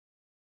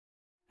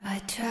I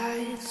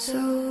tried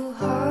so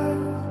hard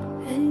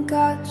and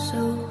got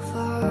so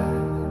far,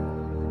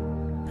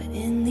 but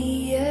in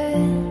the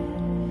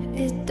end,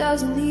 it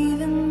doesn't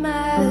even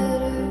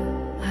matter.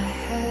 I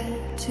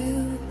had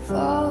to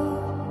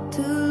fall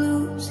to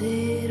lose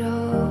it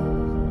all,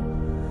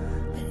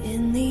 but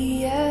in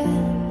the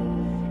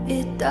end,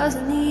 it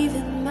doesn't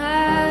even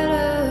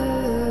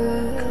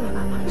matter.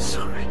 I'm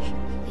sorry.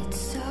 It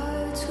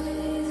starts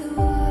with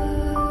one.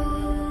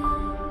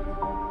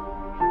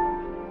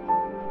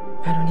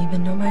 I don't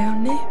even know my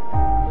own name.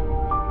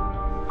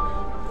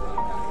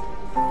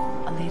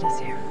 Alita's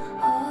here.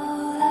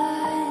 All I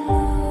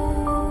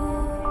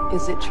know.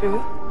 Is it true?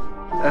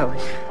 Allie,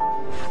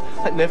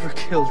 I never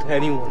killed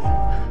anyone.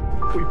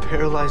 We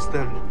paralyzed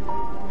them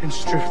and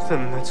stripped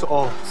them, that's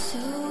all. So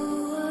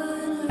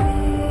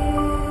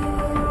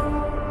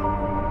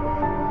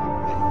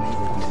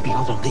To be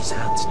all of these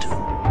hands do. Then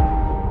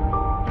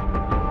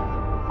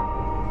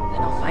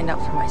I'll find out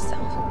for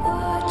myself.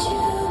 watch you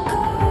go.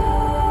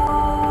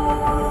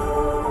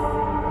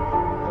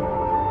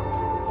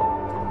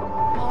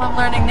 Well, I'm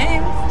learning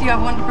names. Do you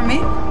have one for me?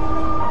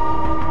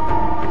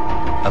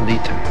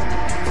 Alita.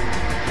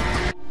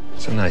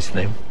 It's a nice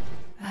name.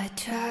 I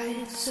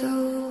tried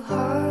so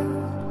hard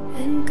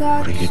and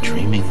got What are you so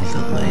dreaming,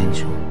 little far,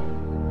 angel?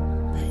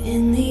 but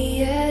in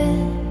the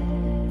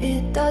end,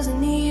 it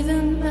doesn't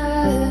even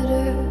matter.